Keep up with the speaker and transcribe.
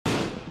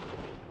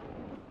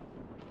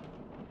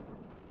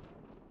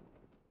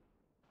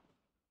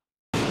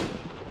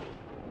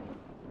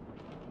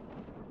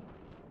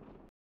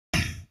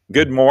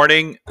Good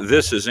morning.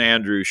 This is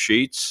Andrew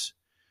Sheets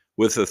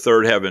with the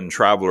Third Heaven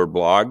Traveler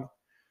blog.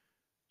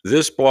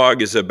 This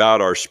blog is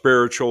about our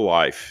spiritual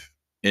life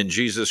in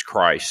Jesus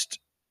Christ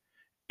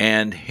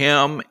and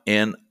Him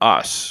in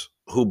us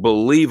who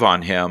believe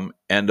on Him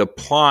and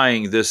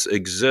applying this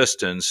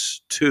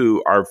existence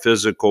to our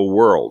physical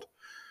world.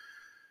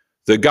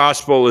 The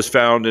gospel is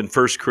found in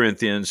 1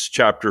 Corinthians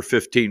chapter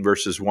 15,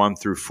 verses 1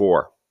 through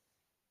 4.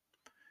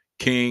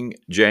 King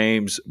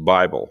James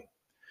Bible.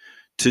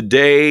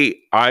 Today,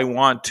 I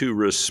want to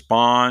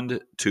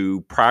respond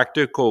to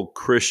Practical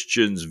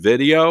Christian's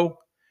video,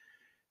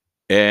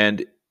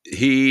 and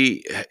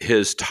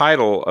his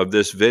title of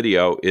this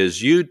video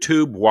is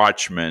YouTube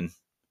Watchmen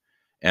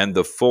and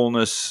the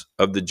Fullness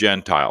of the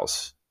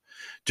Gentiles.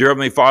 Dear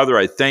Heavenly Father,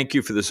 I thank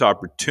you for this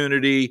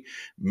opportunity.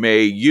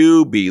 May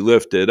you be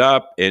lifted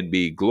up and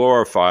be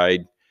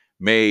glorified.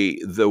 May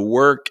the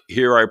work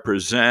here I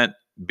present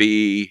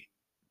be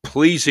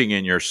pleasing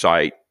in your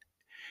sight.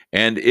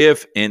 And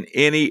if in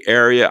any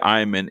area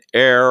I'm in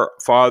error,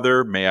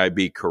 Father, may I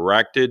be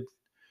corrected.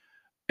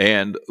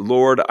 And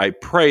Lord, I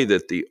pray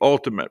that the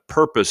ultimate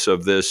purpose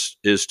of this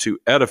is to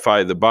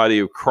edify the body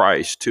of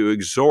Christ, to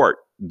exhort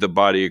the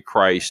body of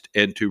Christ,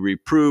 and to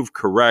reprove,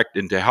 correct,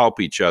 and to help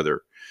each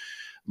other.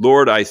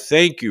 Lord, I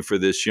thank you for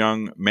this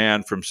young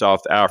man from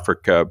South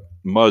Africa,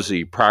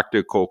 Muzzy,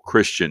 Practical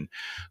Christian.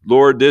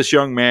 Lord, this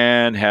young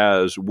man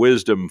has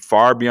wisdom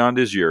far beyond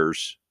his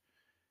years.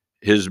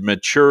 His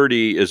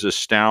maturity is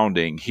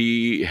astounding.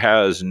 He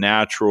has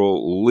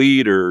natural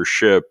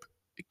leadership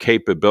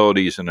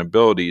capabilities and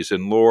abilities.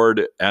 And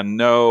Lord, I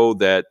know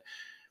that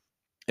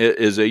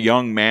as a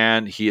young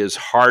man, his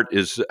heart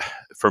is,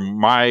 from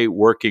my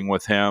working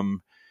with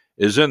him,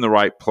 is in the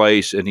right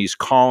place, and he's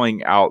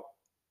calling out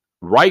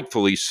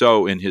rightfully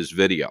so in his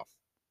video.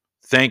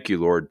 Thank you,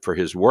 Lord, for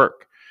his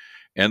work.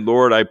 And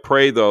Lord, I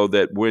pray, though,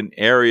 that when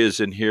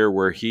areas in here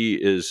where he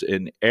is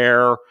in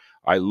error,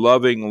 I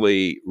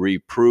lovingly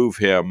reprove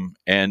him,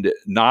 and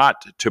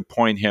not to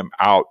point him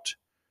out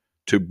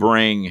to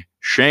bring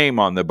shame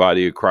on the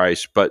body of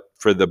Christ, but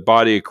for the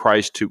body of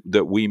Christ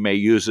that we may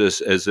use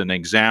this as an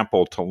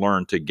example to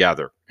learn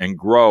together and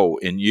grow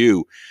in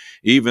you.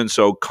 Even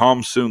so,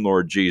 come soon,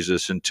 Lord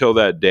Jesus. Until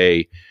that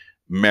day,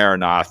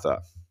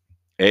 Maranatha.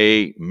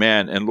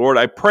 Amen. And Lord,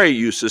 I pray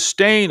you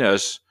sustain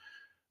us,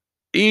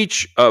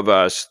 each of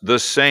us, the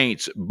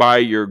saints, by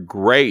your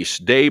grace,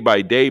 day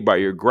by day, by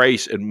your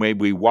grace, and may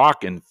we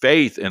walk in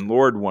faith. And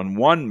Lord, when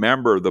one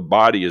member of the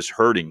body is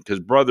hurting, because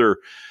brother,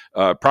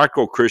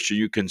 Practical Christian,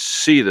 you can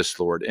see this,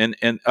 Lord,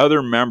 and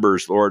other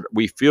members, Lord,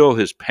 we feel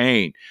his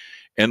pain,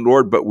 and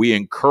Lord, but we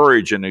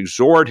encourage and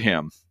exhort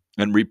him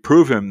and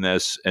reprove him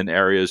this in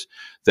areas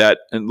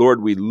that, and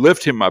Lord, we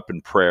lift him up in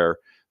prayer,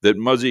 that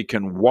Muzzy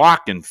can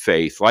walk in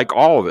faith, like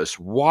all of us,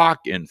 walk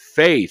in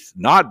faith,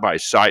 not by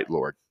sight,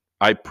 Lord.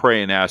 I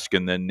pray and ask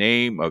in the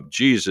name of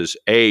Jesus,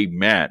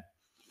 amen.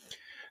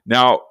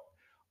 Now,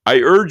 I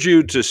urge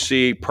you to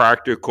see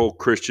Practical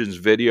Christian's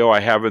video. I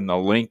have in the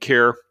link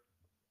here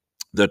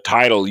the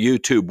title,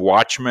 YouTube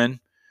Watchmen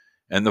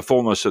and the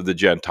Fullness of the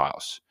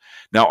Gentiles.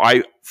 Now,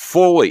 I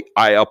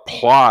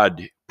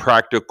applaud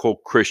Practical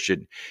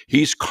Christian.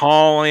 He's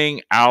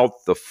calling out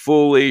the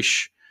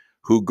foolish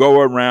who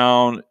go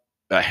around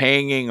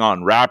hanging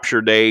on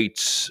rapture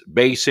dates,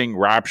 basing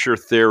rapture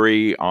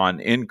theory on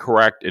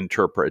incorrect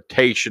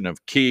interpretation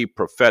of key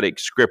prophetic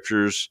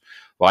scriptures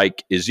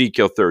like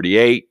Ezekiel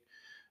 38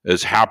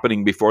 is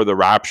happening before the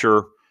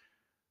rapture.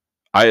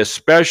 I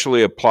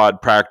especially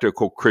applaud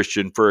Practical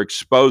Christian for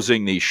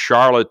exposing these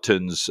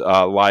charlatans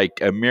like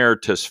Amir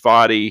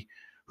Tesfati,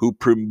 who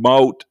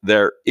promote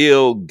their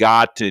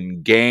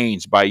ill-gotten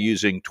gains by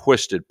using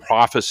twisted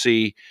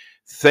prophecy.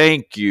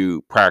 Thank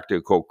you,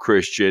 Practical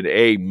Christian.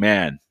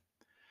 Amen.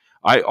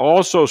 I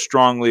also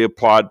strongly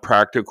applaud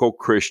Practical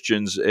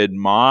Christians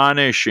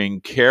admonishing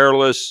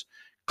careless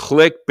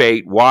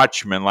clickbait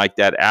watchmen like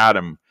that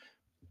Adam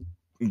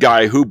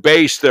guy who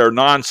based their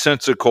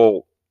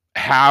nonsensical,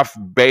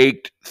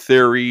 half-baked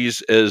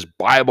theories as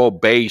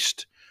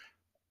Bible-based,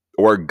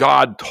 or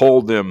God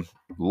told them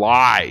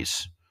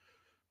lies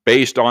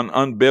based on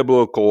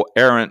unbiblical,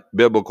 errant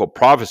biblical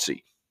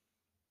prophecy.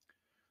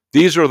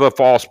 These are the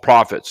false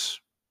prophets.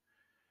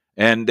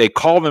 And they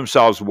call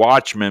themselves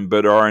watchmen,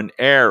 but are in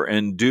error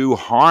and do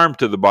harm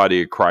to the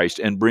body of Christ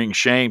and bring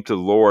shame to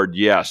the Lord.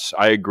 Yes,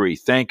 I agree.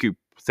 Thank you,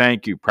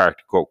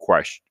 Practical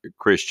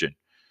Christian.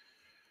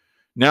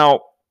 Now,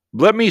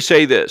 let me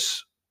say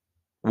this.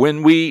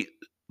 When we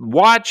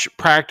watch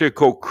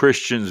Practical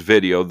Christian's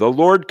video, the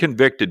Lord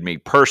convicted me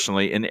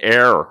personally in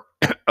error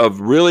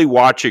of really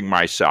watching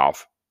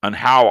myself on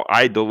how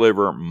I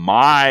deliver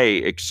my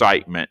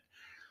excitement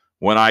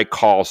when I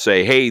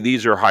say, hey,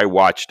 these are high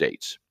watch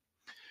dates.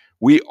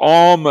 We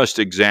all must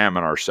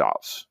examine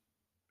ourselves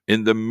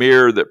in the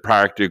mirror that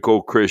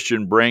Practical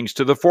Christian brings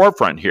to the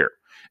forefront here.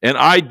 And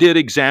I did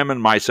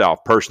examine myself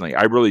personally.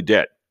 I really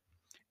did.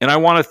 And I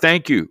want to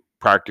thank you,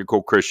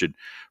 Practical Christian,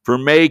 for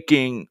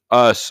making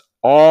us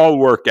all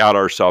work out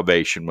our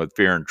salvation with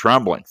fear and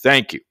trembling.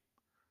 Thank you.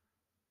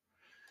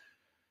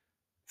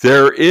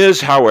 There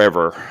is,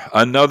 however,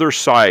 another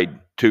side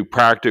to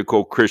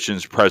practical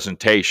Christians'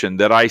 presentation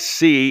that I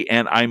see,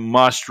 and I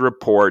must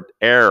report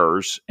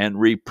errors and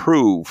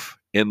reprove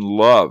in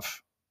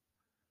love,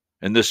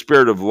 in the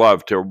spirit of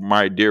love to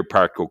my dear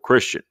practical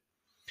Christian.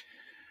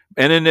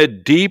 And in a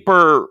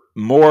deeper,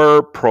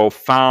 more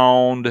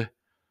profound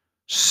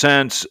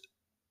sense,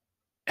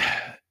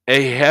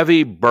 a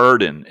heavy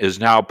burden is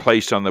now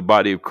placed on the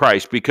body of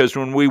Christ, because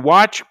when we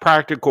watch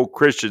practical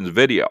Christians'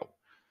 video,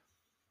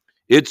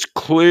 it's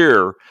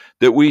clear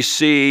that we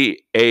see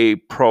a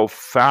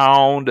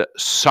profound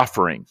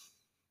suffering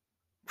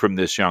from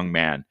this young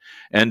man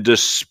and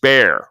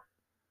despair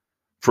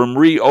from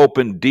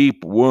reopened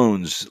deep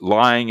wounds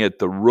lying at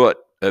the root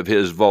of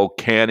his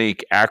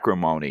volcanic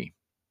acrimony.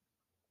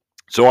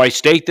 So I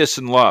state this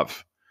in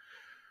love.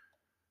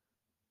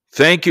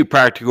 Thank you,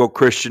 practical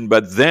Christian,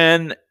 but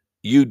then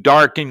you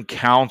darken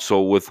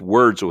counsel with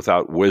words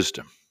without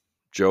wisdom.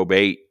 Job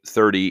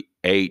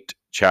 8:38,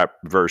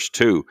 verse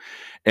 2.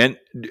 And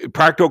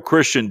practical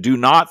Christian, do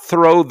not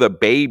throw the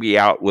baby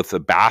out with the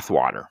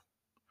bathwater,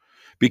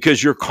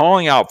 because you're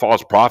calling out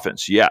false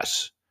prophets,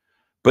 yes,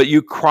 but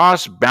you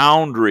cross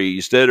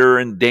boundaries that are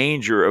in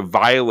danger of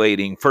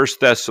violating 1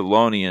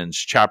 Thessalonians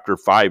chapter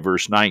 5,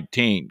 verse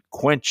 19.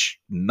 Quench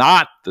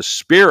not the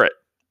spirit.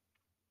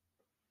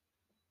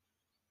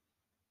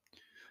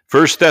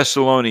 1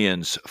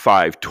 Thessalonians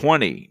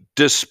 5:20.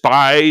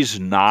 Despise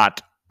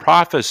not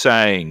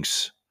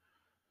prophesyings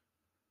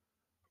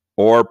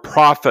or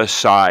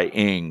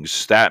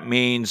prophesyings. That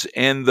means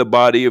in the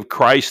body of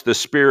Christ, the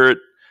spirit,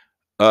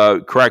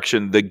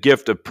 the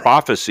gift of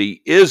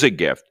prophecy is a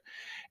gift.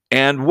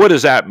 And what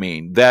does that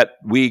mean? That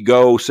we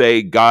go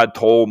say, God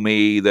told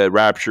me the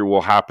rapture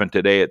will happen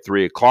today at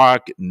 3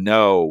 o'clock?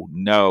 No,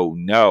 no,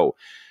 no.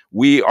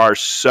 We are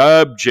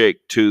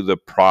subject to the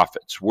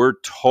prophets. We're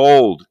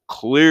told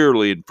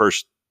clearly in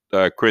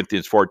 1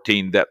 Corinthians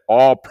 14 that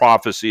all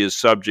prophecy is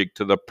subject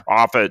to the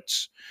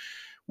prophets.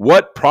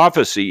 What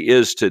prophecy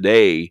is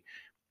today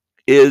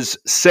is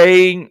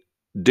saying,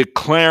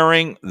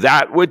 declaring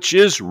that which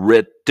is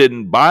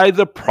written by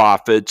the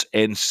prophets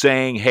and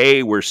saying,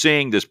 hey, we're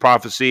seeing this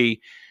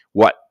prophecy,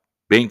 what,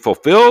 being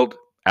fulfilled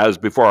as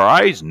before our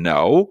eyes?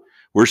 No.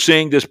 We're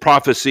seeing this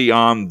prophecy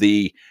on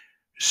the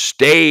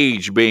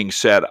stage being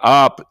set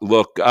up.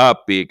 Look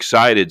up, be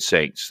excited,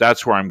 saints.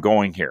 That's where I'm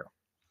going here.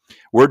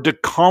 We're to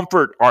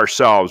comfort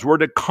ourselves. We're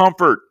to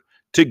comfort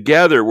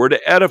together. We're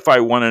to edify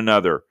one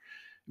another.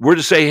 We're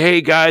to say,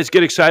 hey, guys,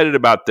 get excited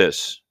about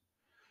this.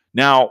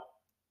 Now,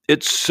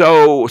 it's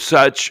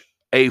such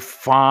a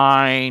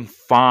fine,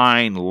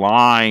 fine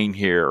line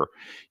here.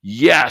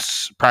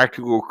 Yes,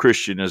 practical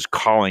Christian is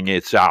calling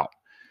it out.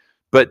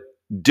 But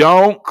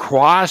don't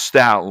cross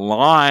that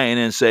line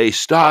and say,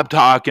 stop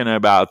talking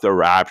about the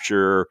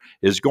rapture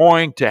is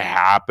going to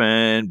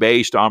happen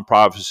based on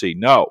prophecy.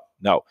 No,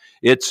 no.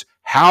 It's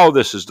how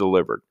this is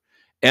delivered.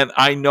 And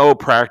I know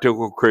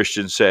practical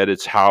Christians said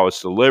it's how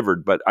it's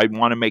delivered, but I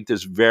want to make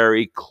this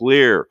very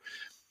clear.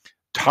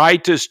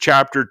 Titus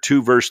chapter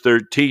 2, verse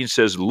 13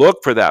 says,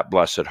 look for that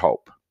blessed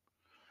hope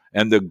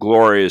and the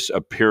glorious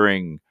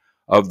appearing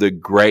of the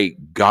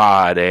great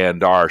God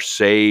and our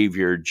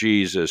Savior,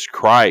 Jesus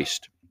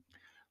Christ.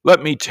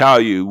 Let me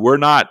tell you, we're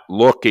not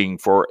looking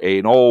for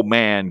an old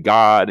man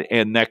God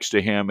and next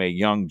to him a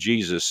young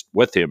Jesus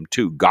with him,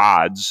 two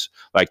gods,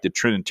 like the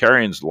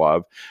Trinitarians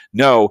love.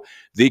 No,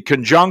 the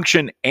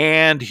conjunction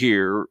 "and"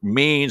 here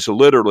means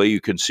literally, you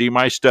can see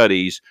my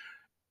studies,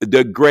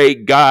 the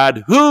great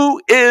God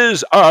who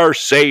is our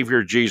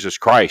Savior, Jesus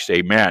Christ.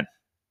 Amen.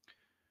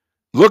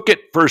 Look at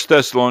 1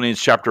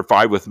 Thessalonians chapter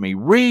 5 with me.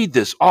 Read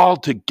this all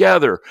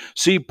together.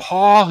 See,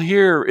 Paul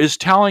here is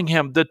telling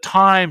him the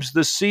times,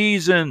 the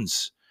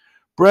seasons.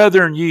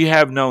 Brethren, ye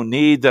have no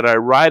need that I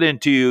write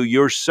unto you.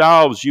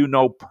 Yourselves you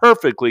know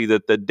perfectly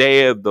that the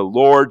day of the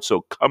Lord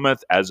so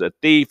cometh as a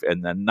thief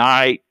in the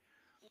night.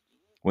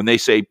 When they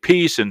say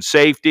peace and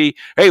safety,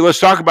 hey, let's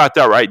talk about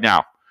that right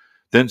now.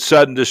 Then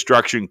sudden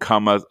destruction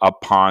cometh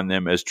upon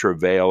them as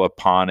travail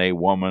upon a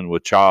woman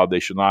with child. They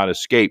shall not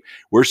escape.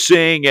 We're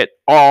seeing it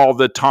all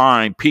the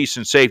time. Peace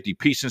and safety,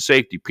 peace and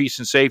safety, peace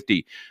and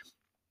safety.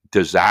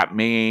 Does that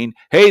mean,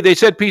 hey, they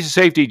said peace and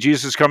safety,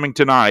 Jesus is coming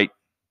tonight?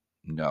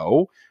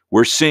 No.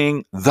 We're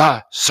seeing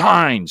the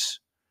signs.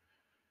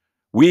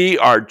 We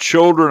are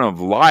children of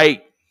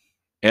light,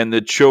 and the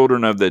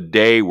children of the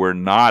day. We're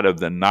not of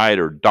the night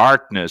or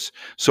darkness.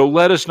 So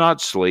let us not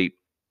sleep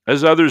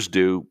as others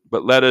do,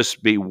 but let us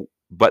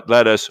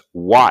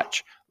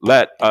watch.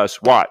 Let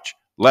us watch.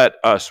 Let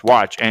us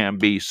watch and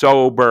be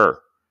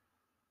sober.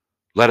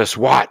 Let us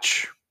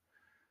watch.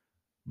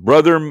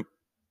 Brother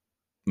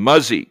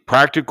Muzzy,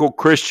 practical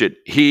Christian,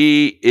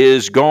 he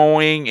is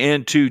going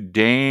into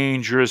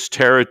dangerous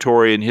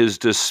territory in his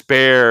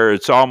despair.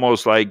 It's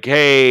almost like,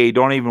 hey,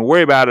 don't even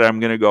worry about it. I'm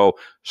going to go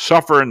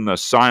suffer in the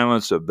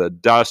silence of the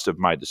dust of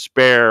my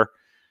despair.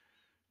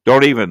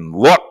 Don't even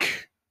look.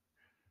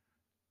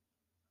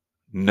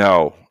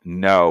 No,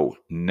 no,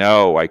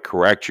 no. I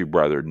correct you,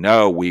 brother.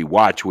 No, we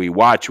watch, we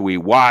watch, we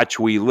watch.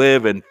 We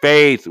live in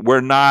faith.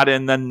 We're not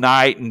in the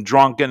night and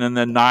drunken in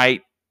the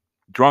night.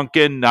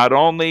 Drunken not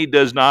only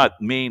does not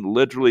mean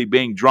literally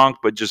being drunk,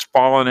 but just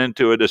falling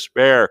into a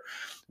despair.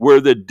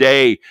 We're the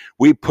day.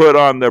 We put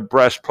on the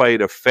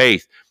breastplate of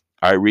faith.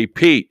 I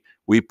repeat,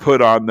 we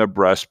put on the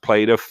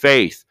breastplate of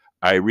faith.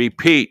 I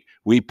repeat,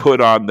 we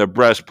put on the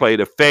breastplate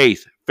of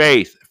faith,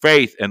 faith,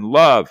 faith, and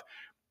love,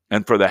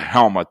 and for the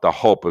helmet, the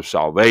hope of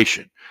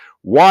salvation.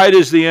 Why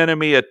does the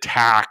enemy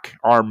attack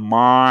our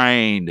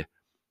mind?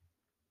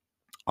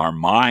 Our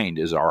mind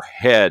is our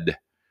head.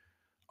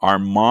 Our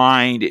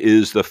mind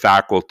is the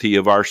faculty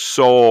of our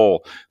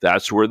soul.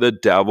 That's where the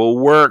devil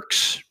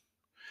works.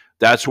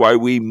 That's why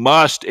we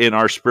must, in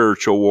our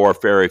spiritual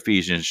warfare,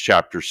 Ephesians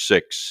chapter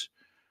 6,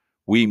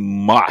 we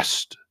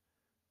must,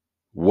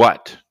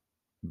 what?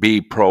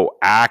 Be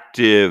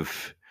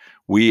proactive.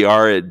 We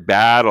are at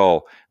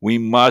battle. We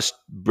must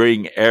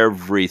bring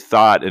every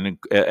thought, and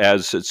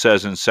as it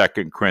says in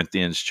 2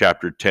 Corinthians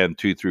chapter 10,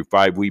 2 through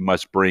 5, we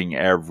must bring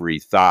every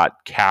thought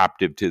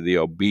captive to the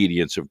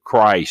obedience of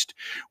Christ.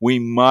 We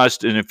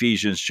must, in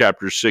Ephesians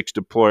chapter 6,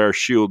 deploy our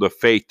shield of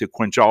faith to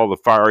quench all the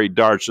fiery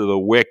darts of the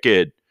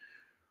wicked.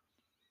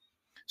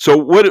 So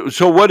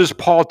what does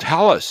Paul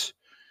tell us?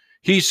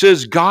 He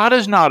says, God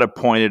has not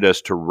appointed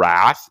us to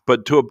wrath,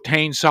 but to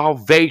obtain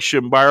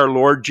salvation by our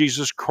Lord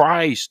Jesus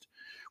Christ.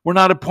 We're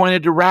not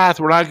appointed to wrath.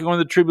 We're not going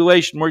to the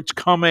tribulation where it's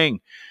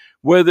coming.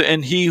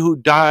 And he who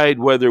died,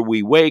 whether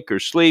we wake or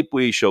sleep,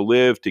 we shall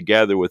live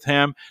together with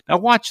him. Now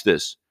watch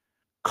this.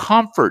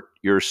 Comfort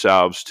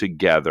yourselves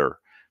together.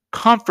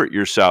 Comfort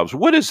yourselves.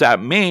 What does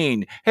that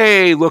mean?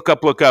 Hey, look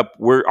up.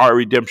 Our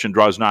redemption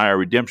draws nigh. Our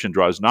redemption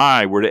draws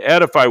nigh. We're to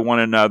edify one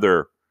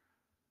another.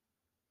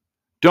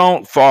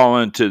 Don't fall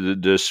into the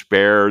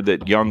despair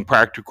that young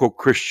practical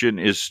Christian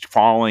is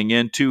falling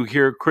into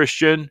here,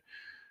 Christian.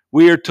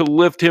 We are to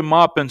lift him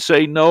up and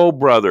say, no,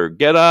 brother,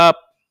 get up,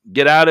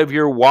 get out of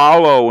your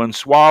wallow and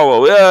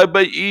swallow.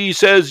 But he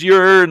says,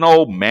 you're an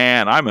old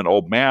man. I'm an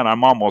old man.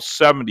 I'm almost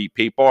 70,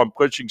 people. I'm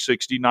pushing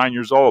 69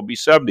 years old. I'll be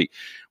 70.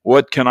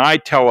 What can I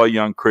tell a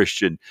young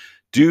Christian?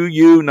 Do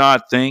you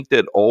not think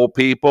that old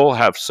people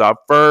have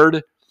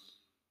suffered?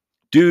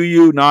 Do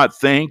you not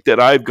think that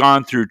I've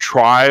gone through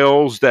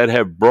trials that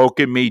have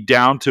broken me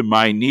down to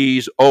my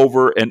knees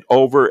over and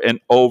over and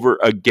over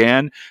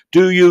again?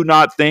 Do you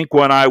not think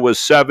when I was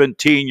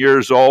 17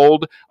 years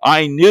old,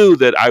 I knew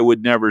that I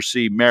would never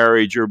see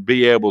marriage or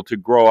be able to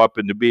grow up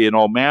and to be an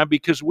old man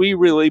because we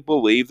really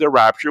believed the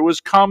rapture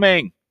was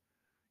coming?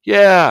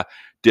 Yeah.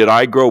 Did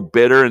I grow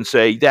bitter and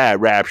say, that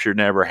rapture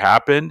never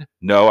happened?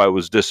 No, I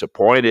was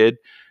disappointed.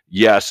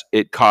 Yes,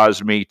 it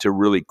caused me to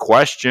really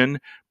question,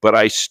 but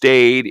I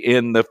stayed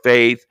in the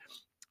faith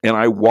and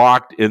I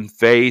walked in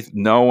faith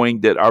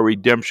knowing that our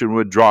redemption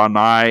would draw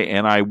nigh.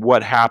 And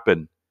what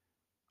happened?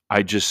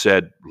 I just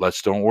said,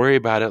 don't worry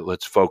about it.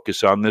 Let's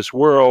focus on this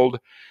world.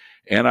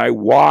 And I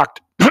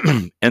walked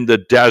in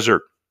the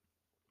desert,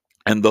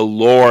 and the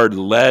Lord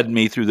led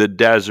me through the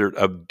desert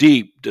of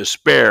deep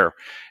despair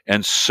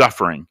and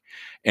suffering.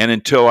 And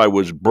until I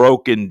was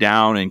broken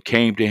down and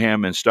came to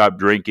him and stopped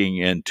drinking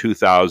in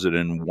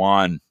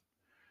 2001.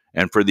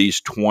 And for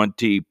these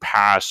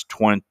past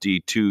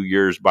 22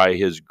 years, by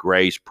his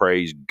grace,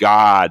 praise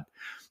God,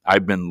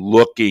 I've been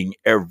looking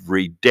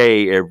every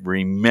day,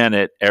 every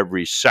minute,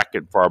 every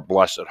second for our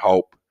blessed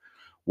hope.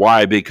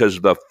 Why?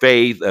 Because the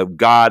faith of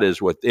God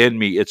is within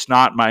me. It's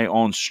not my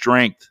own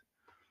strength.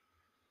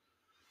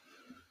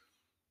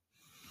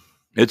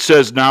 It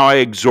says, now I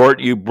exhort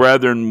you,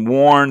 brethren,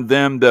 warn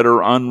them that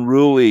are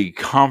unruly,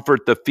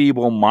 comfort the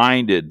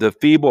feeble-minded. The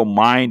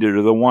feeble-minded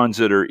are the ones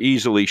that are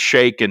easily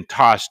shaken,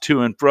 tossed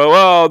to and fro.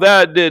 Oh,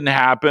 that didn't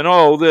happen.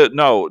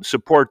 No,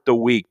 support the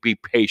weak, be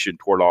patient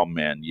toward all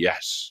men.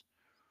 Yes.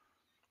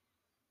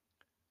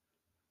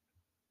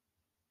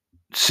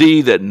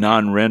 See that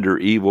none render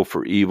evil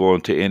for evil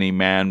unto any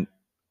man,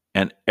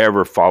 and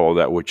ever follow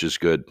that which is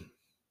good,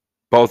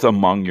 both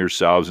among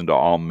yourselves and to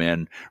all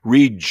men.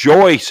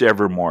 Rejoice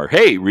evermore.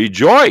 Hey,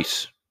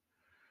 rejoice.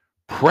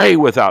 Pray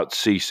without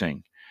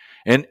ceasing.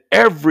 And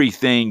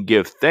everything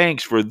give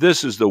thanks, for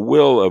this is the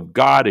will of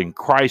God in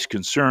Christ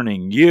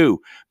concerning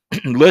you.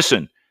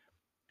 Listen,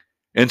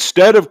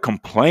 instead of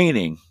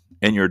complaining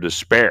in your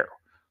despair,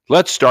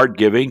 let's start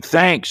giving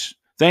thanks.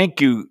 Thank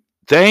you,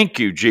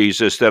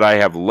 Jesus, that I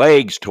have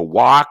legs to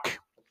walk.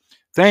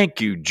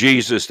 Thank you,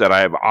 Jesus, that I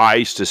have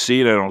eyes to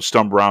see and I don't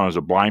stumble around as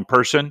a blind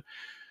person.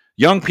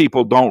 Young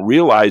people don't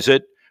realize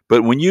it,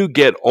 but when you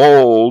get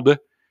old,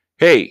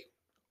 hey,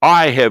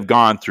 I have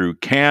gone through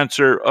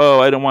cancer.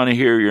 Oh, I don't want to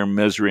hear your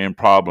misery and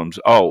problems.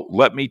 Oh,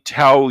 let me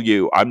tell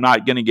you, I'm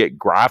not going to get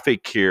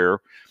graphic here,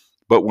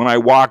 but when I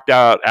walked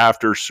out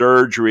after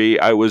surgery,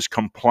 I was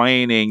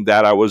complaining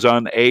that I was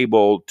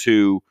unable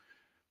to.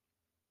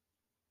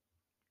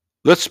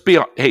 Let's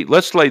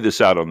lay this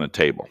out on the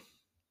table.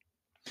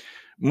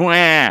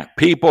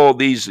 People,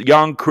 these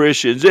young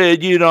Christians,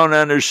 you don't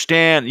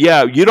understand.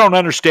 Yeah, you don't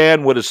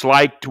understand what it's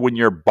like when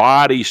your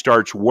body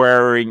starts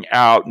wearing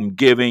out and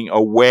giving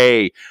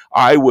away.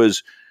 I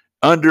was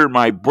under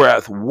my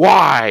breath.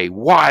 Why,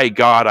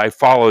 God, I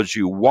followed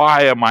you?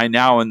 Why am I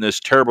now in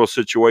this terrible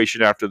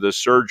situation after this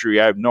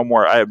surgery? I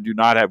do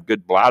not have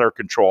good bladder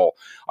control.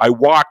 I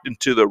walked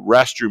into the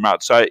restroom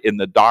outside in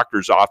the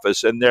doctor's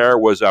office, and there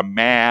was a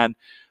man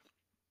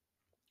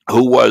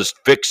who was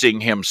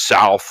fixing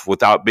himself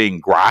without being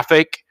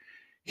graphic.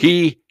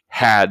 He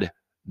had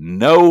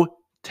no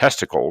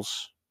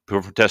testicles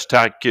for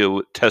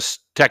testicular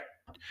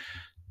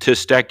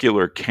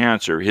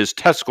cancer. His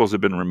testicles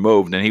had been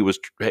removed, and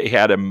he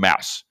had a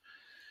mess.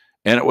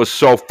 And it was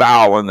so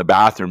foul in the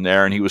bathroom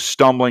there, and he was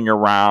stumbling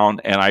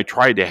around, and I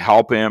tried to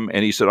help him,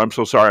 and he said, I'm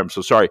so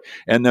sorry.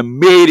 And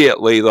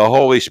immediately the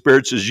Holy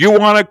Spirit says, you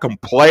want to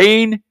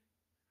complain?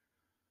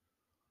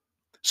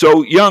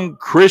 So, young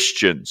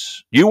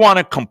Christians, you want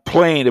to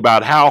complain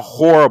about how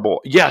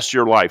horrible, yes,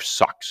 your life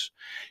sucks.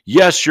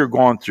 Yes, you're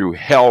going through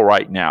hell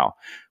right now.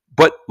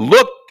 But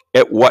look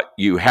at what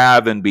you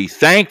have and be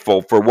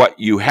thankful for what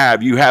you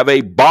have. You have a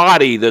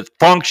body that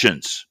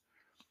functions.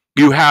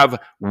 You have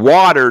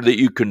water that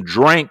you can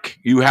drink.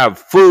 You have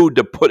food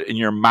to put in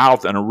your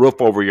mouth and a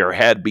roof over your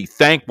head. Be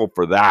thankful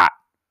for that.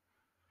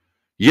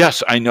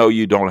 Yes, I know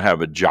you don't have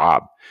a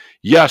job.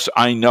 Yes,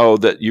 I know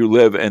that you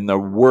live in the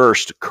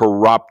worst,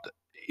 corrupt,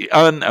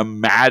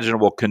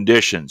 unimaginable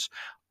conditions.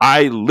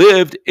 I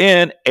lived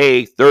in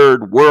a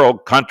third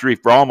world country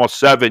for almost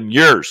 7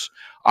 years.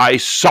 I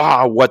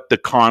saw what the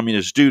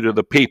communists do to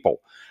the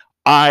people.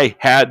 I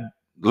had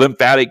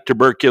lymphatic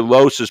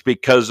tuberculosis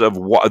because of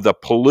the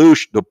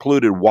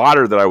polluted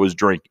water that I was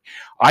drinking.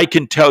 I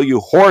can tell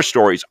you horror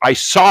stories. I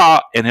saw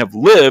and have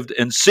lived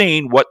and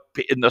seen what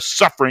in the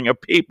suffering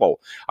of people.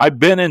 I've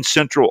been in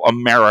Central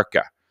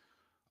America.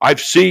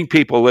 I've seen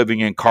people living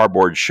in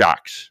cardboard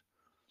shacks.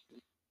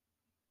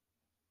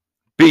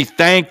 Be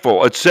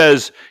thankful. It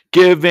says,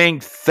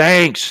 giving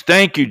thanks.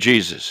 Thank you,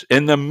 Jesus.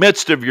 In the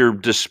midst of your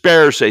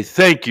despair, say,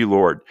 thank you,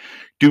 Lord.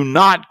 Do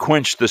not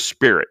quench the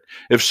spirit.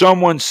 If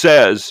someone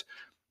says,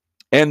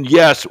 and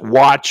yes,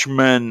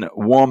 Watchmen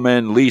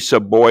woman,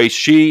 Lisa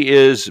Boyce,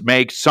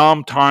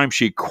 sometimes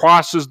she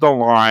crosses the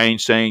line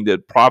saying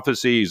that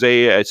prophecy,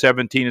 Isaiah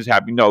 17 is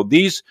happening. No,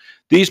 these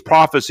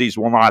prophecies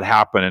will not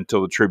happen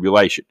until the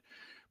tribulation.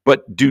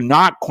 But do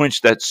not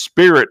quench that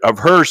spirit of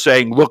her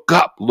saying, look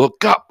up,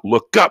 look up,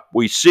 look up.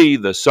 We see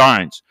the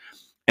signs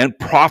and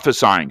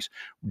prophesying.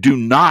 Do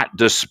not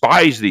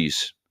despise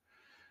these.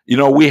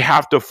 We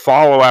have to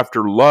follow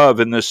after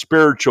love and the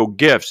spiritual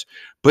gifts.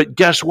 But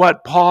guess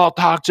what? Paul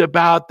talks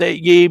about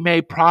that ye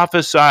may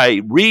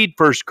prophesy. Read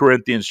 1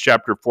 Corinthians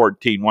chapter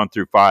 14, 1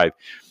 through 5.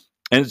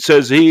 And it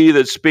says, he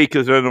that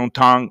speaketh in a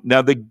tongue,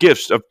 now the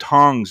gifts of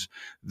tongues,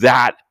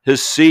 that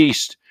has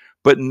ceased.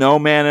 But no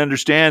man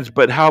understands.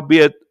 But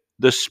howbeit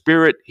the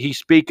Spirit, he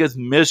speaketh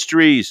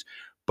mysteries.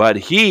 But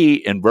he,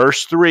 in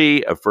verse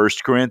 3 of 1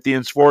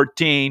 Corinthians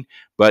 14,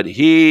 but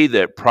he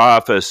that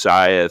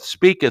prophesieth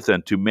speaketh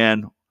unto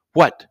men,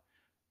 what?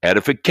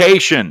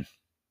 Edification.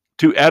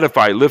 To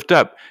edify, lift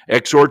up.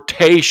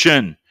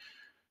 Exhortation.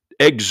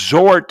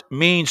 Exhort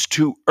means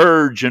to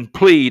urge and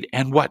plead.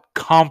 And what?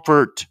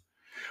 Comfort.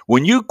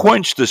 When you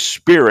quench the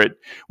spirit,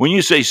 when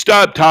you say,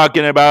 stop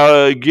talking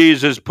about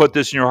Jesus put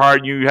this in your heart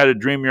and you had a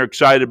dream, you're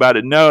excited about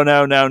it. No.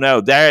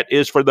 That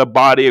is for the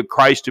body of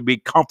Christ to be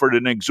comforted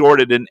and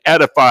exhorted and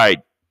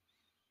edified.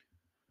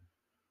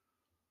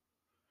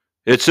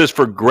 It says,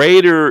 for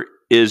greater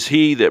is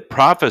he that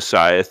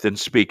prophesieth and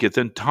speaketh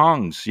in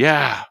tongues.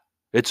 Yeah.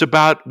 It's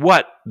about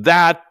what?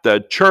 That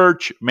the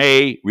church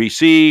may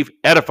receive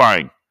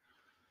edifying.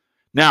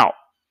 Now,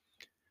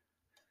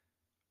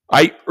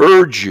 I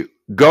urge you,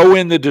 go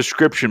in the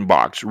description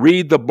box,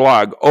 read the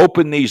blog,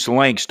 open these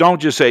links. Don't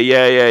just say,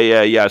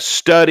 yeah.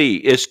 Study.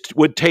 It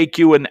would take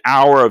you an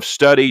hour of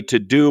study to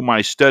do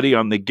my study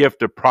on the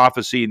gift of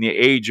prophecy in the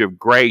age of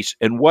grace.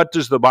 And what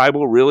does the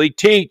Bible really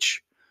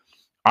teach?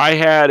 I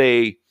had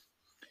a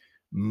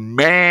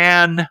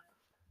man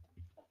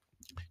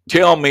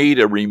tell me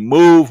to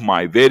remove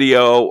my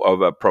video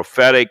of a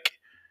prophetic,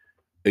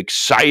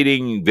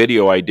 exciting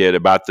video I did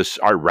about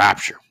our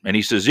rapture. And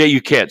he says, yeah, you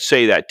can't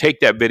say that.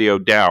 Take that video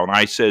down.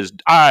 I says,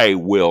 I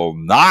will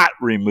not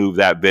remove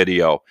that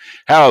video.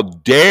 How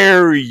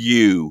dare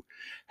you?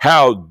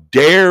 How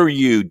dare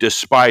you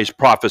despise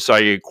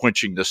prophesying and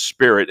quenching the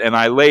spirit? And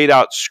I laid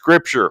out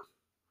scripture.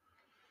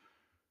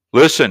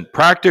 Listen,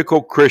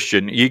 practical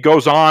Christian, he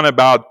goes on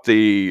about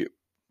the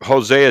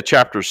Hosea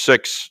chapter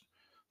 6,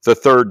 the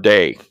third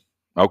day.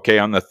 Okay,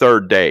 on the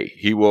third day,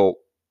 he will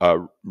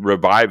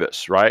revive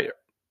us, right?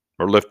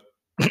 Or lift,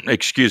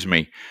 excuse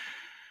me.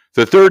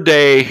 The third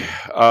day,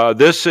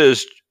 this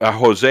is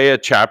Hosea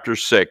chapter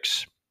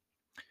 6.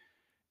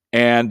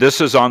 And this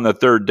is on the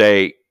third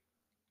day.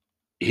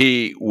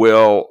 He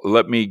will,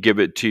 let me give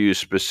it to you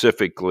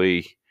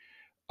specifically,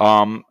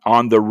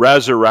 on the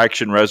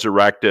resurrection,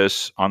 resurrect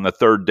us on the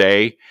third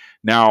day.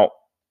 Now,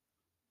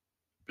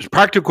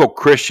 practical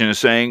Christian is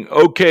saying,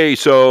 okay,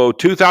 so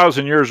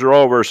 2,000 years are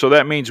over, so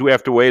that means we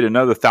have to wait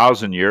another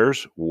 1,000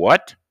 years.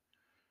 What?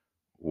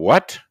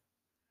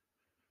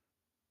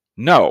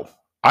 No.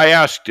 I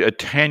asked a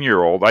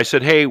 10-year-old, I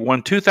said, hey,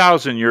 when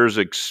 2,000 years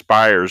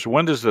expires,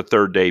 when does the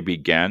third day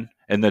begin?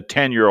 And the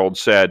 10-year-old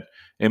said,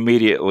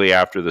 immediately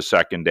after the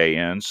second day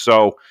ends.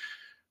 So,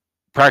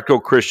 practical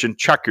Christian,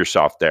 check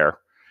yourself there.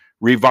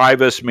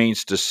 Revive us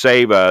means to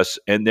save us,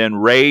 and then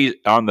raise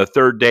on the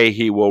third day,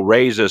 he will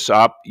raise us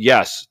up.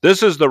 Yes,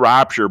 this is the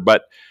rapture,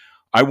 but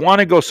I want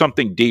to go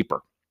something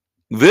deeper.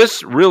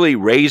 This really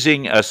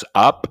raising us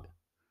up,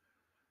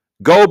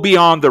 go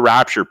beyond the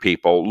rapture,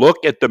 people.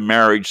 Look at the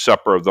marriage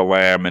supper of the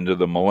Lamb into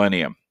the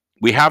millennium.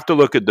 We have to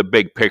look at the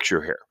big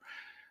picture here.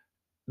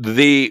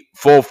 The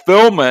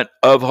fulfillment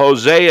of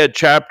Hosea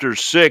chapter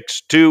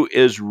 6:2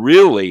 is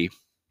really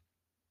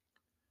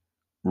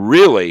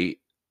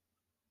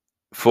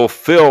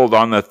fulfilled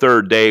on the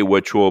third day,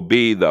 which will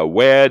be the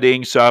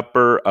wedding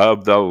supper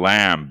of the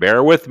Lamb.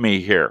 Bear with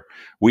me here.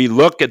 We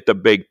look at the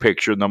big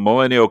picture, the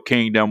millennial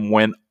kingdom,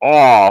 when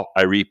all,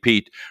 I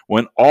repeat,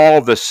 when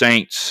all the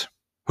saints,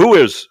 who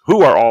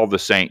are all the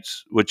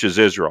saints, which is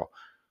Israel?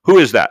 Who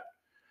is that?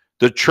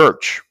 The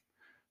church,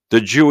 the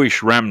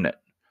Jewish remnant,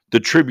 the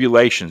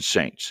tribulation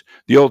saints,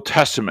 the Old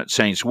Testament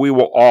saints. We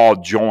will all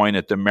join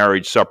at the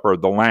marriage supper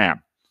of the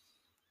Lamb.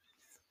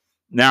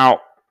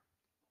 Now,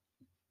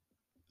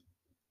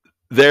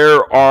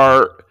 there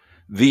are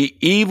the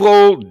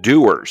evil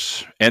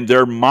doers, and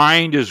their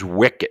mind is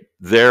wicked.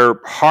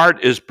 Their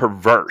heart is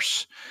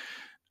perverse.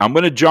 I'm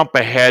going to jump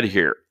ahead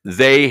here.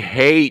 They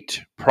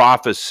hate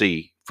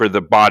prophecy for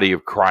the body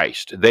of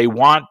Christ. They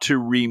want to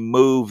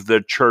remove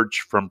the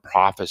church from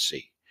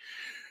prophecy.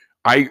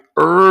 I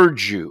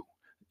urge you,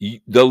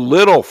 the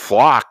little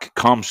flock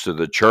comes to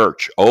the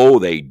church. Oh,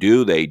 they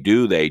do.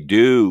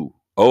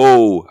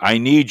 Oh, I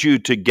need you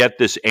to get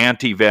this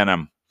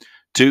antivenom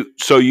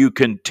so you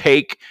can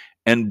take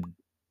and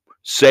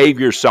save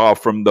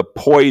yourself from the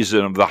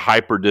poison of the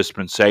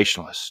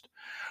hyper-dispensationalist.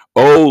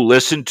 Oh,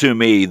 listen to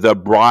me. The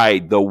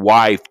bride, the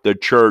wife, the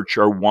church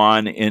are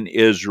one in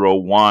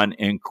Israel, one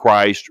in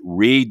Christ.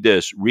 Read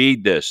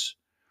this.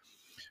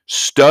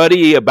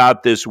 Study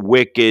about this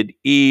wicked,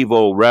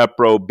 evil,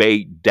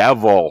 reprobate,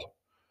 devil,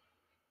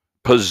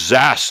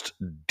 possessed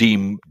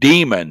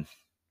demon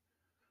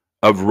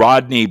of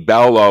Rodney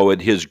Bello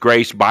at his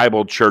Grace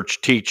Bible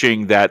Church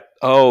teaching that,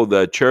 oh,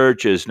 the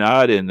church is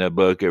not in the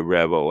book of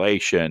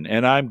Revelation,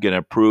 and I'm going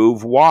to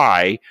prove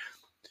why,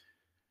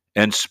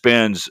 and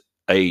spends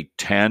a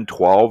 10,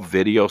 12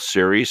 video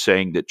series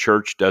saying that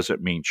church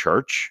doesn't mean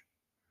church.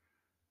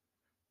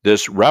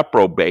 This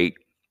reprobate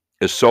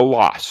is so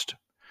lost.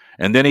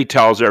 And then he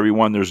tells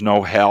everyone there's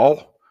no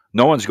hell.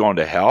 No one's going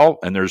to hell,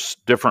 and there's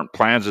different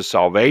plans of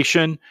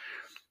salvation.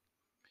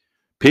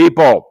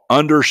 People,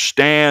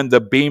 understand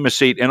the Bema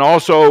seat. And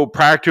also,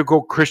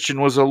 practical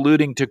Christian was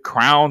alluding to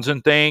crowns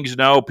and things.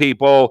 No,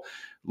 people,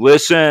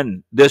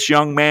 listen. This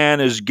young man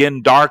is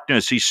in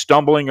darkness. He's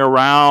stumbling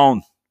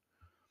around.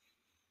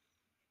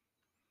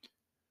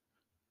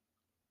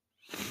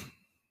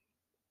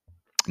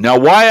 Now,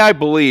 why I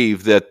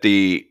believe that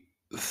the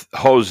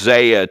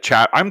Hosea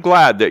chapter, I'm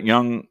glad that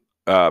young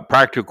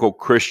practical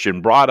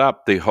Christian brought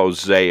up the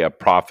Hosea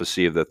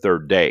prophecy of the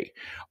third day.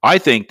 I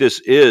think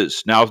this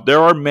is, now there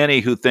are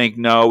many who think,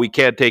 no, we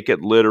can't take it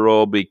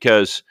literal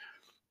because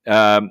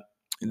there's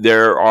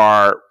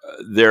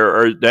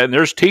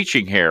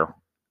teaching here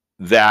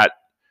that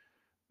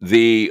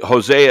the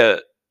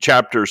Hosea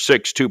chapter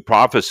 6:2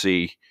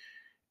 prophecy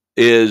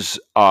is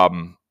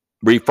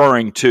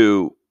referring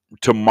to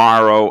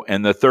tomorrow,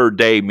 and the third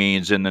day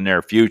means in the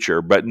near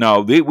future. But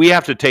no, we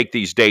have to take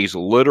these days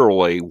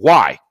literally.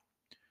 Why?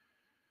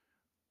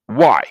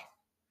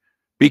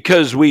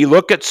 Because we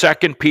look at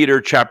 2 Peter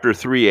chapter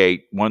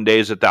 3:8, 1 day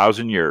is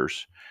 1,000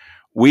 years.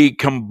 We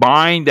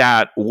combine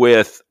that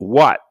with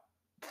what?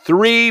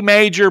 3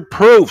 major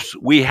proofs.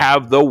 We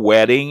have the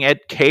wedding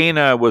at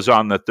Cana was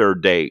on the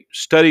third day.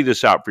 Study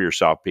this out for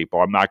yourself, people.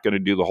 I'm not going to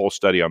do the whole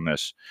study on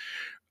this.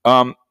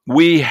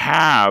 We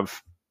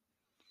have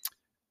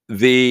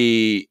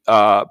the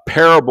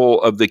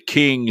parable of the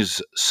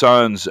king's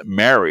son's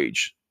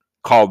marriage,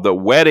 called the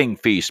wedding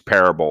feast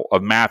parable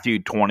of Matthew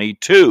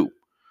 22.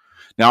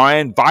 Now, I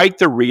invite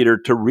the reader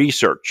to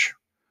research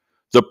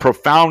the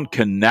profound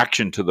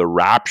connection to the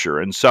rapture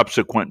and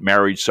subsequent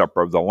marriage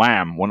supper of the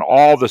Lamb when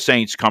all the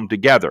saints come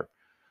together.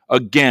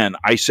 Again,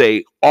 I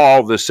say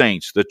all the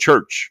saints, the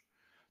church,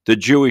 the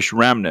Jewish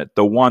remnant,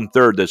 the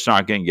 1/3 that's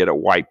not going to get it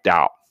wiped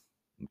out.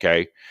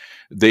 Okay?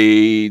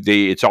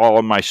 It's all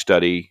in my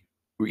study.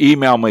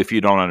 Email me if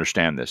you don't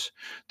understand this.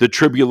 The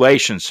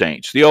tribulation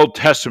saints, the Old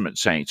Testament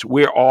saints,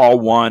 we're all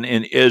one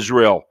in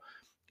Israel.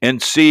 And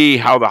see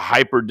how the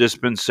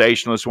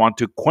hyper-dispensationalists want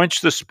to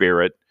quench the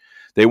spirit.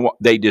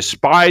 They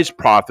despise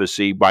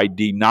prophecy by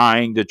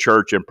denying the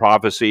church and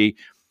prophecy.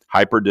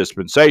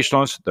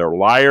 Hyper-dispensationalists, they're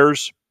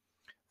liars,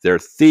 they're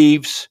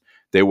thieves.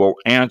 They will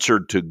answer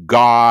to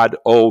God.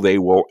 Oh, they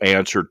will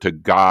answer to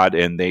God,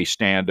 and they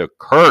stand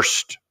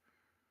accursed.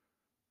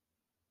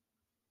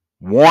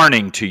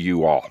 Warning to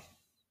you all.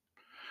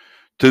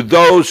 To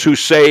those who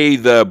say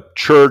the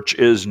church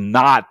is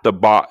not the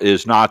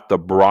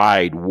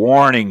bride,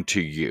 warning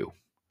to you.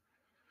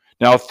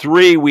 Now,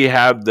 3, we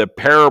have the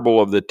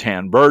parable of the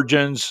 10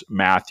 virgins,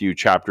 Matthew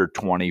chapter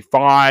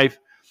 25.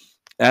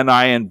 And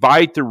I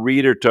invite the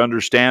reader to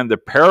understand the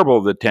parable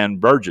of the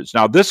 10 virgins.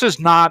 Now, this is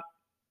not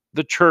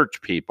the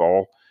church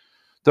people.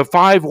 The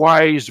 5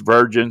 wise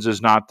virgins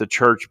is not the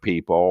church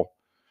people.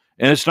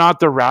 And it's not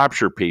the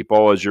rapture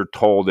people, as you're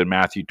told in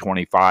Matthew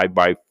 25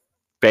 by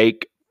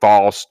fake,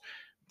 false,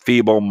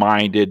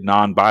 feeble-minded,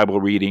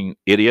 non-Bible reading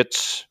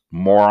idiots,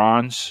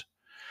 morons.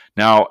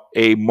 Now,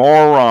 a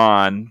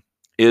moron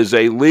is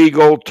a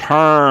legal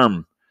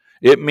term.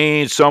 It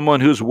means someone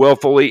who's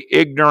willfully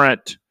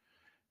ignorant.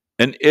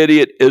 An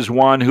idiot is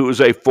one who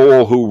is a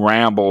fool who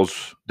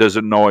rambles,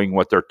 doesn't knowing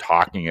what they're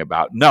talking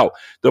about. No,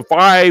 the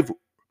 5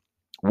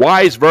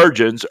 wise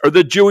virgins are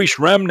the Jewish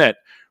remnant.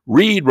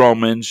 Read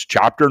Romans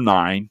chapter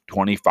 9,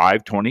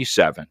 25,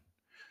 27.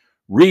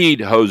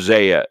 Read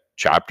Hosea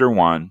chapter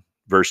 1,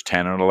 verse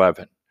 10 and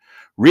 11.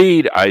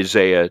 Read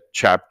Isaiah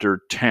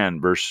chapter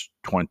 10, verse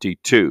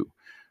 22.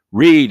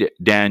 Read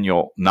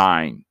Daniel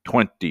 9,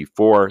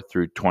 24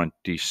 through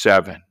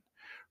 27.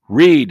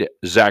 Read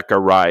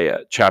Zechariah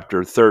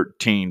chapter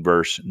 13,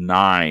 verse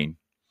 9.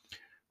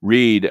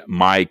 Read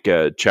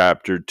Micah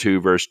chapter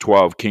 2, verse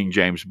 12, King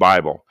James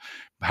Bible.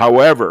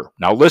 However,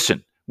 now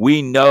listen,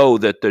 we know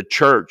that the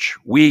church,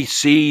 we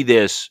see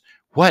this.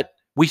 What?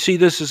 We see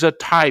this as a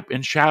type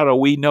and shadow.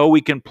 We know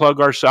we can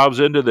plug ourselves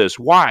into this.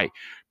 Why?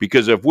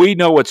 Because if we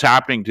know what's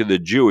happening to the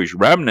Jewish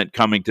remnant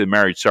coming to the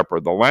marriage supper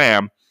of the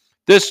Lamb,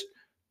 this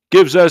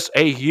gives us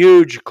a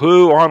huge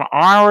clue on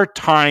our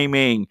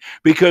timing,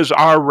 because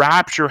our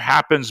rapture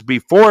happens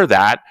before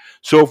that.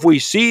 So if we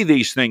see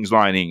these things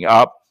lining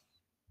up,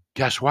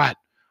 guess what?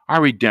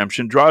 Our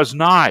redemption draws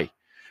nigh.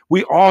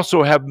 We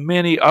also have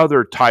many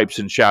other types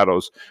and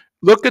shadows.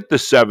 Look at the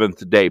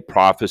 7th day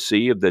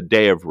prophecy of the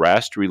day of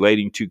rest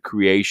relating to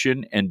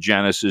creation in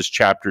Genesis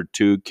chapter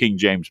 2, King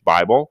James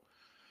Bible.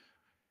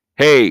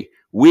 Hey,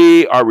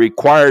 we are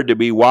required to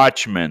be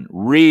watchmen.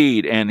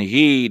 Read and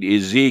heed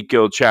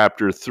Ezekiel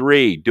chapter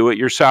 3. Do it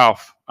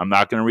yourself. I'm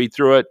not going to read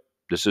through it.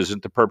 This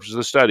isn't the purpose of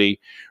the study.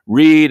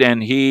 Read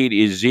and heed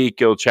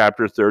Ezekiel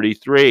chapter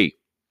 33.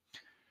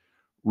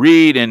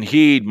 Read and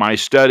heed my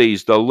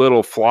studies. The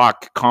little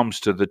flock comes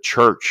to the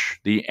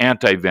church, the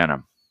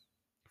anti-venom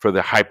for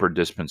the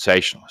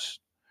hyper-dispensationalists.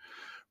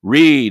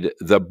 Read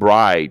the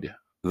bride,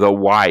 the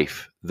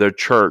wife, the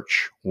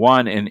church,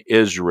 one in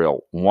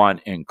Israel, one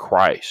in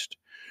Christ.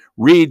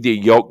 Read the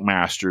yoke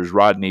masters,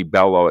 Rodney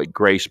Bello at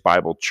Grace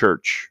Bible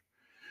Church.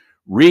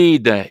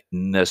 Read the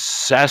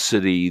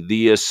necessity,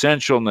 the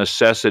essential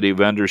necessity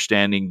of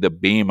understanding the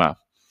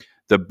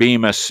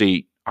bema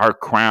seat, our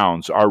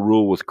crowns, our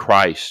rule with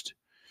Christ.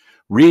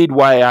 Read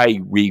why I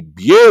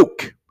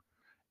rebuke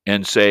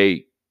and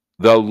say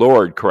the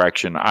Lord,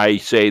 correction. I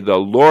say the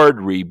Lord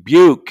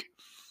rebuke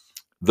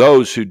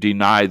those who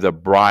deny the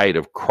bride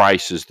of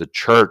Christ as the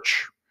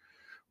church.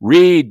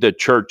 Read the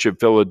church of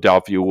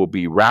Philadelphia will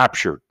be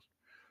raptured,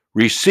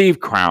 receive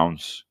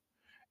crowns,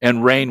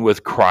 and reign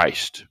with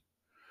Christ.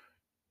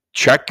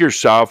 Check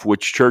yourself,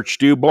 which church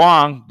do you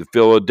belong, the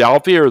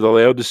Philadelphia or the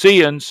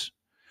Laodiceans?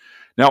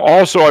 Now,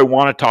 also, I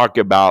want to talk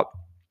about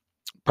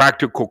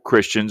practical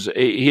Christians.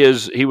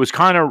 He was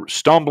kind of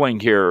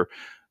stumbling here.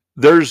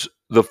 There's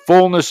the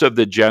fullness of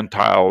the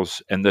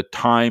Gentiles and the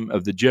time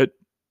of the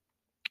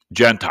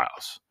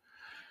Gentiles.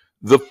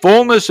 The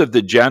fullness of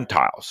the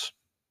Gentiles.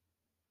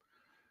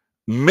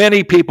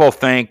 Many people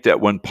think that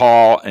when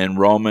Paul in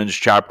Romans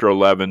chapter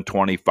 11,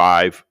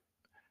 25,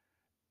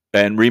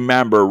 and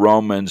remember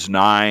Romans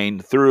 9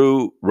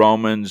 through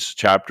Romans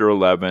chapter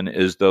 11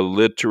 is the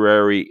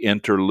literary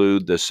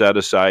interlude, the set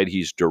aside.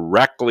 He's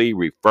directly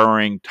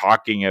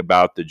talking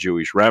about the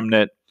Jewish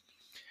remnant.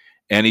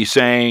 And he's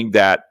saying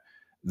that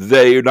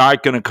they're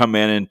not going to come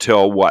in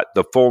until what?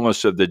 The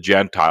fullness of the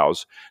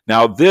Gentiles.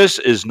 Now, this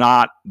is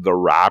not the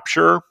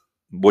rapture,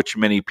 which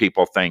many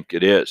people think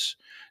it is.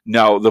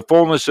 No, the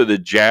fullness of the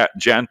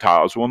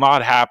Gentiles will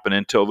not happen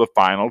until the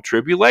final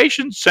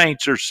tribulation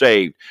saints are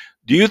saved.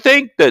 Do you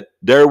think that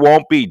there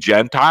won't be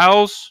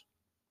Gentiles?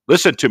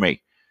 Listen to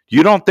me.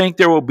 You don't think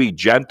there will be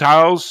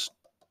Gentiles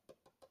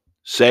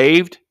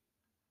saved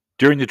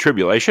during the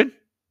tribulation?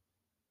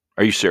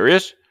 Are you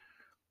serious?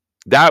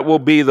 That will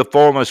be the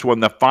fullness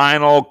when the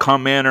final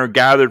come in are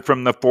gathered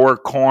from the four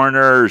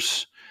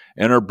corners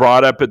and are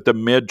brought up at the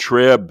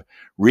mid-trib.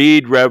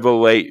 Read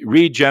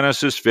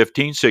Genesis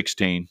 15,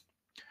 16.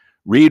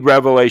 Read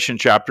Revelation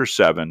chapter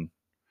 7.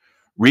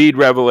 Read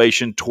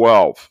Revelation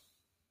 12.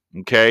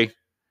 Okay?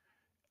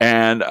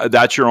 And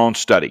that's your own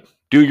study.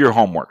 Do your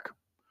homework.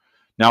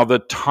 Now, the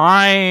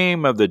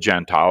time of the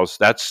Gentiles,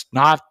 that's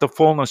not the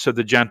fullness of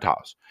the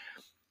Gentiles.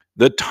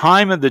 The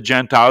time of the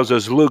Gentiles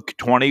is Luke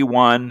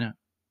 21,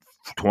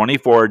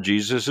 24.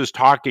 Jesus is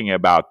talking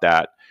about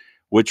that,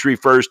 which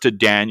refers to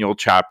Daniel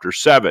chapter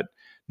 7.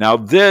 Now,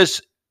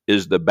 this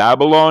is the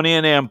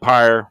Babylonian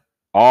Empire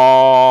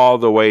all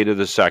the way to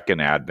the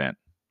second advent.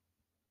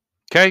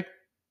 Okay?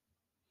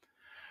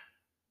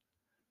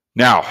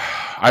 Now,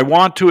 I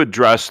want to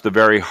address the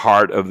very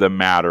heart of the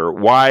matter.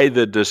 Why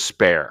the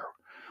despair?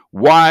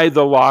 Why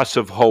the loss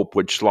of hope,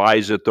 which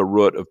lies at the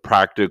root of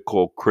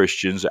practical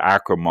Christians'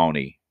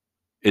 acrimony?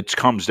 It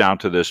comes down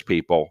to this,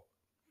 people.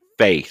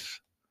 Faith.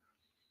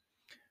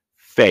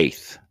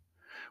 Faith.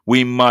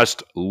 We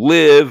must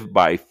live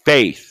by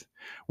faith.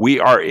 We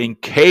are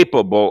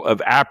incapable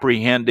of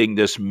apprehending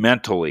this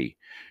mentally.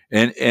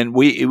 And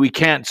we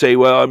can't say,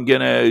 well, I'm going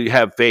to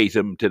have faith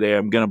today.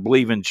 I'm going to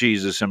believe in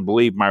Jesus and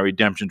believe my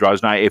redemption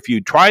draws nigh. If you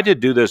try to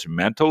do this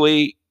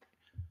mentally,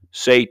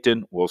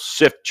 Satan will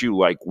sift you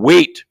like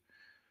wheat.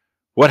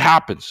 What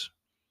happens?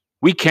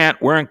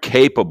 We're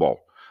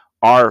incapable.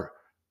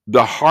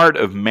 The heart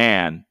of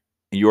man,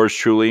 yours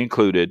truly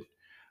included,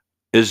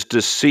 is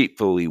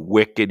deceitfully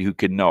wicked, who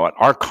can know it.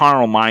 Our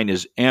carnal mind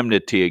is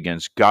enmity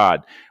against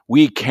God.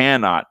 We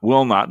cannot,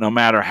 will not, no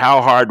matter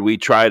how hard we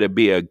try to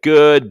be a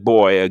good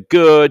boy, a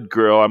good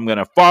girl. I'm going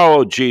to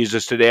follow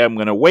Jesus today. I'm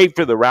going to wait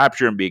for the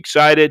rapture and be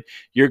excited.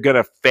 You're going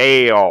to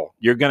fail.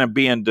 You're going to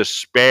be in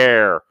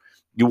despair.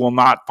 You will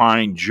not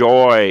find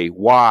joy.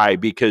 Why?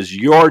 Because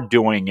you're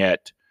doing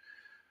it.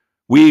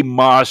 We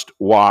must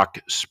walk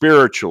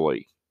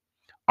spiritually.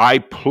 I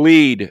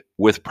plead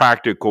with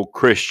practical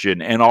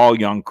Christian and all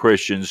young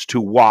Christians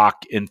to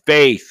walk in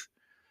faith.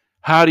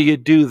 How do you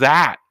do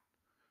that?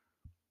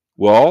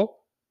 Well,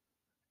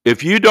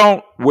 if you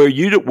don't,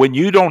 when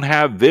you don't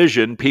have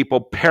vision,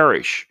 people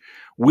perish.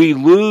 We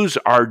lose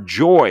our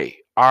joy,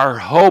 our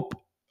hope,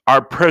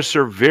 our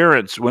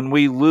perseverance when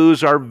we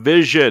lose our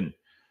vision.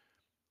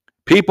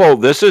 People,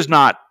 this is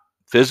not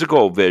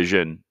physical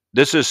vision.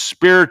 This is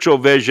spiritual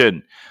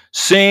vision.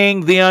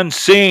 Seeing the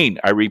unseen.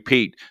 I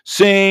repeat,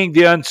 seeing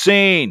the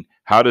unseen.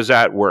 How does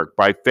that work?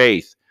 By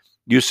faith.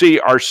 You see,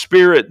 our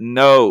spirit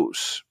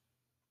knows,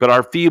 but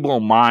our feeble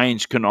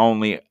minds can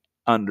only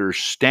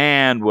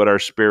understand what our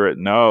spirit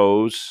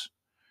knows.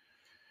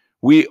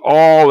 We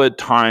all at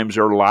times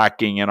are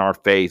lacking in our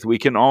faith. We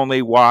can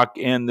only walk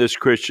in this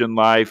Christian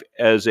life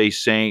as a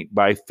saint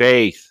by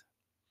faith.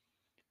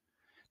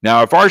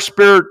 Now, if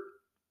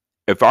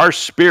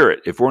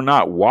we're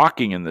not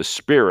walking in the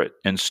Spirit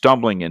and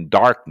stumbling in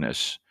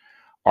darkness,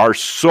 our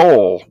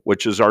soul,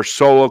 which is our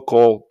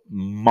soulical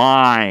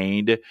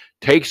mind,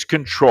 takes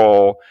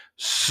control,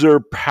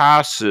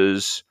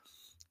 surpasses,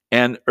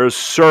 and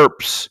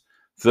usurps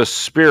the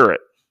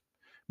Spirit,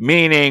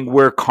 meaning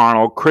we're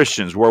carnal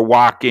Christians. We're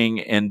walking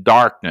in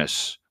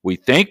darkness. We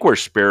think we're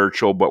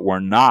spiritual, but we're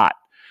not.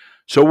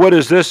 So what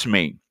does this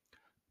mean?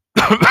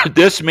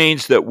 This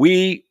means that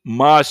we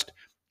must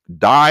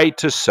die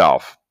to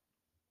self.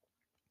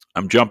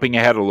 I'm jumping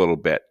ahead a little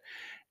bit,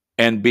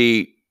 and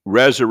be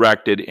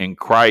resurrected in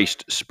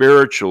Christ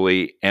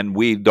spiritually, and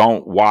we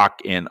don't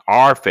walk in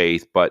our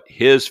faith, but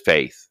his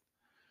faith.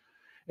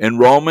 In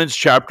Romans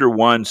chapter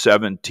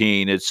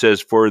 1:17, it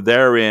says, "For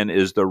therein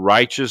is the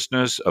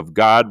righteousness of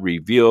God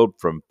revealed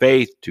from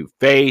faith to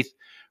faith,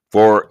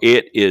 for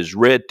it is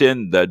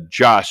written, the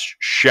just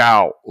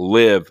shall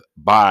live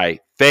by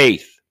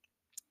faith."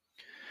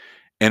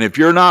 And if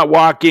you're not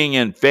walking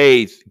in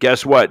faith,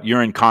 guess what?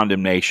 You're in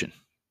condemnation.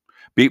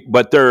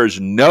 But there is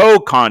no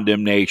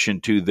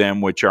condemnation to them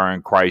which are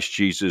in Christ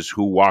Jesus,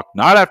 who walk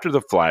not after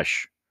the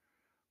flesh,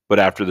 but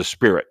after the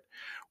Spirit.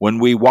 When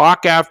we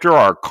walk after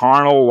our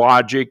carnal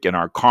logic and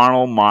our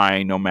carnal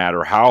mind, no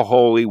matter how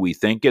holy we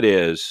think it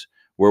is,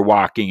 we're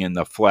walking in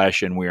the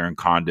flesh and we're in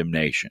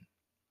condemnation.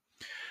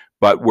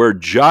 But we're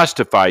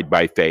justified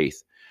by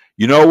faith.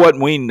 You know what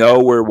we know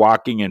we're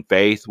walking in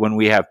faith? When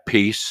we have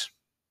peace,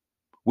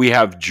 we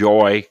have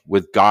joy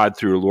with God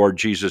through Lord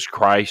Jesus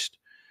Christ.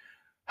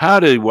 How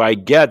do I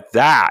get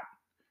that?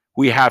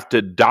 We have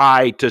to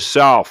die to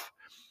self.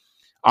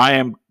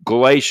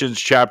 Galatians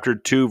chapter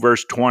 2,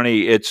 verse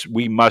 20,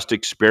 we must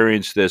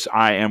experience this.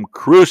 I am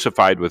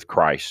crucified with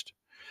Christ.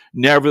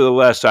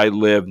 Nevertheless, I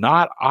live,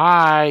 not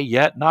I,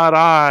 yet not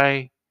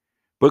I,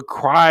 but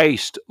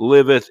Christ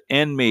liveth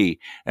in me.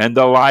 And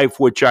the life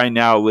which I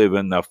now live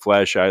in the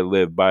flesh, I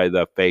live by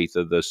the faith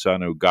of the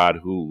Son of God,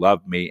 who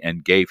loved me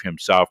and gave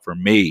himself for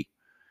me.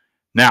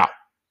 Now,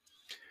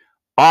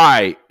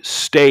 I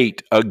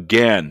state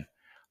again,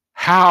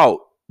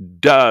 how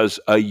does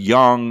a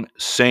young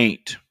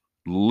saint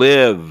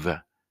live?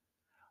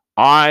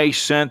 I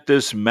sent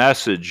this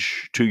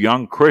message to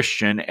young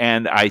Christian,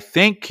 and I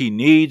think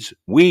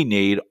we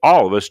need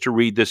all of us to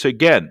read this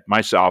again,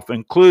 myself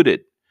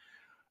included.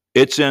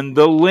 It's in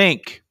the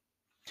link.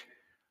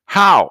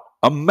 How?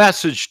 A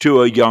message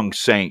to a young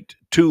saint.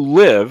 To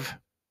live,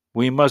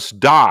 we must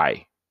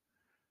die.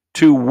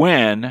 To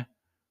win,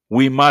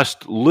 we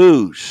must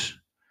lose.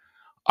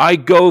 I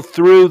go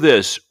through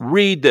this,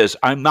 read this.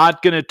 I'm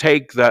not going to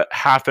take the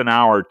half an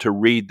hour to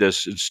read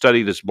this and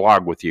study this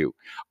blog with you.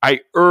 I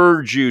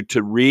urge you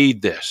to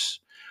read this.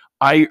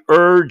 I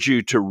urge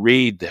you to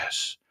read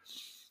this.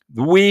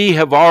 We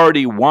have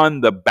already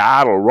won the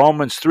battle,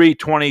 Romans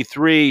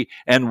 3:23,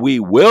 and we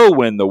will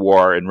win the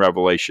war in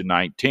Revelation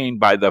 19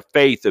 by the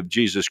faith of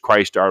Jesus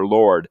Christ our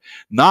Lord.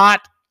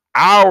 Not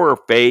our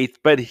faith,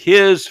 but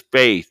his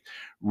faith.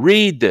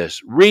 Read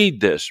this, read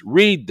this,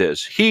 read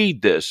this,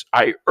 heed this.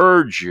 I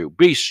urge you,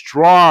 be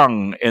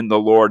strong in the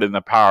Lord and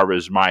the power of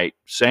his might.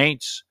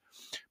 Saints,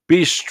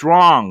 be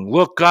strong,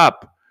 look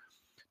up.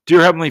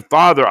 Dear Heavenly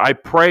Father, I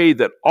pray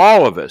that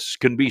all of us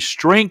can be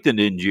strengthened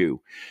in you.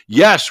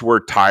 Yes,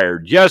 we're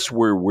tired. Yes,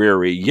 we're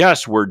weary.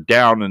 Yes, we're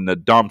down in the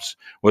dumps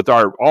with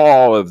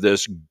all of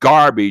this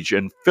garbage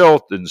and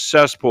filth and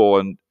cesspool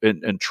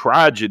and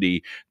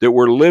tragedy that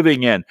we're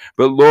living in.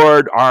 But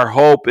Lord, our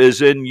hope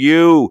is in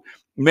you.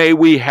 May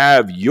we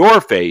have your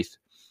faith.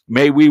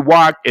 May we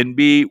walk and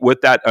be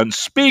with that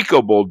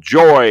unspeakable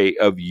joy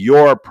of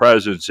your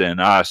presence in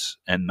us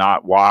and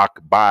not walk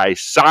by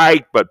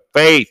sight, but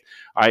faith.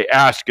 I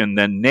ask in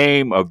the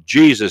name of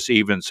Jesus,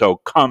 even so.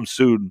 Come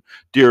soon,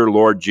 dear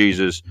Lord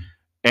Jesus.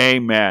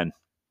 Amen.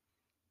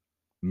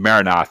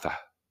 Maranatha.